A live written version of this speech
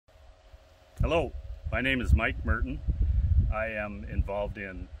Hello, my name is Mike Merten. I am involved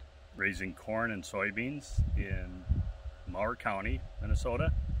in raising corn and soybeans in Mower County,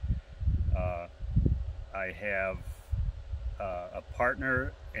 Minnesota. I have a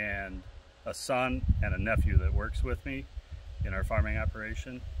partner and a son and a nephew that works with me in our farming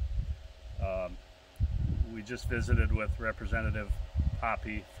operation. We just visited with Representative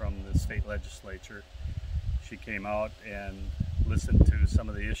Poppe from the state legislature. She came out and listened to some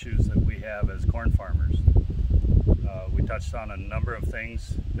of the issues that we have as corn farmers. We touched on a number of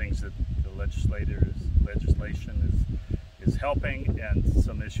things that the legislation is helping, and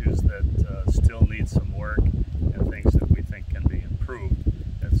some issues that still need some work, and things that we think can be improved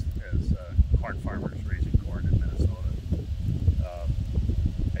as corn farmers raising corn in Minnesota.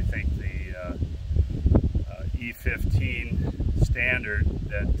 I think the E15 standard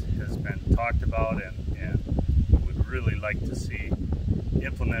that has been talked about and would really like to see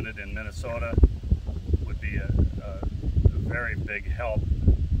implemented in Minnesota would be a very big help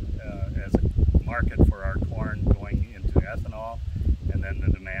as a market for our corn going into ethanol, and then the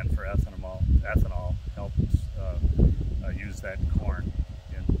demand for ethanol helps use that corn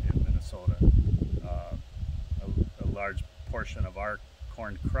in Minnesota. A large portion of our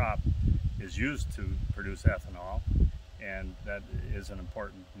corn crop is used to produce ethanol, and that is an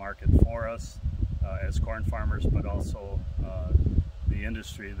important market for us as corn farmers, but also the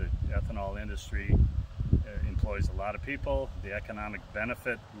industry, the ethanol industry, employs a lot of people. The economic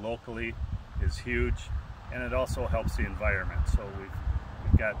benefit locally is huge, and it also helps the environment. So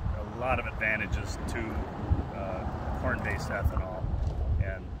we've got a lot of advantages to corn-based ethanol,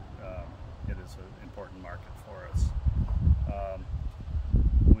 and it is an important market for us.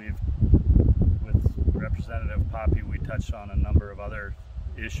 With Representative Poppe, we touched on a number of other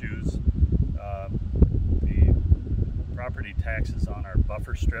issues. The property taxes on our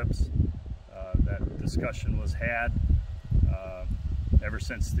buffer strips, that discussion was had. Ever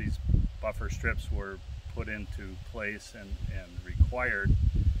since these buffer strips were put into place and required,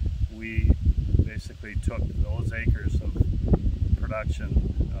 we basically took those acres of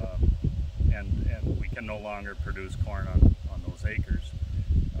production and we can no longer produce corn on those acres.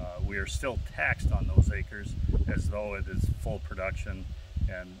 We are still taxed on those acres as though it is full production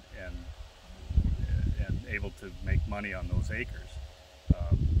and able to make money on those acres.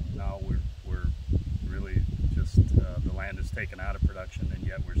 Now we're really just the land is taken out of production, and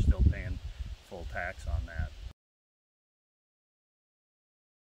yet we're still paying full tax on that.